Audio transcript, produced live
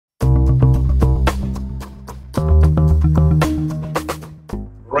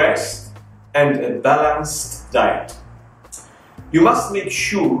and a balanced diet. You must make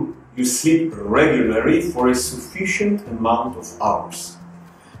sure you sleep regularly for a sufficient amount of hours.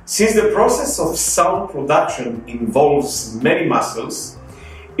 Since the process of sound production involves many muscles,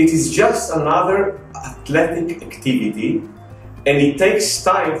 it is just another athletic activity, and it takes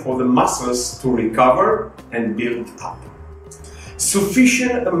time for the muscles to recover and build up.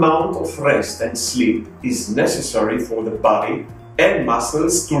 Sufficient amount of rest and sleep is necessary for the body and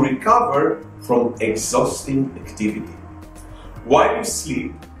muscles to recover from exhausting activity. While you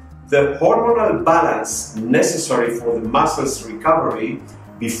sleep, the hormonal balance necessary for the muscles' recovery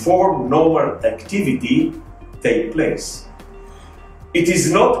before normal activity takes place. It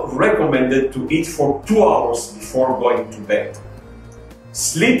is not recommended to eat for 2 hours before going to bed.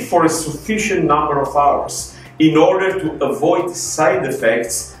 Sleep for a sufficient number of hours in order to avoid side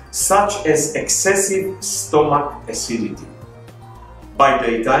effects such as excessive stomach acidity. By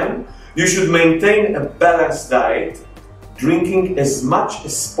daytime, you should maintain a balanced diet, drinking as much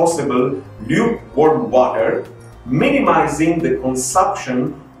as possible lukewarm water, minimizing the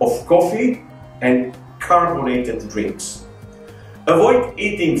consumption of coffee and carbonated drinks. Avoid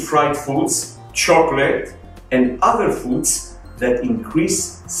eating fried foods, chocolate, and other foods that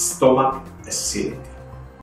increase stomach acidity.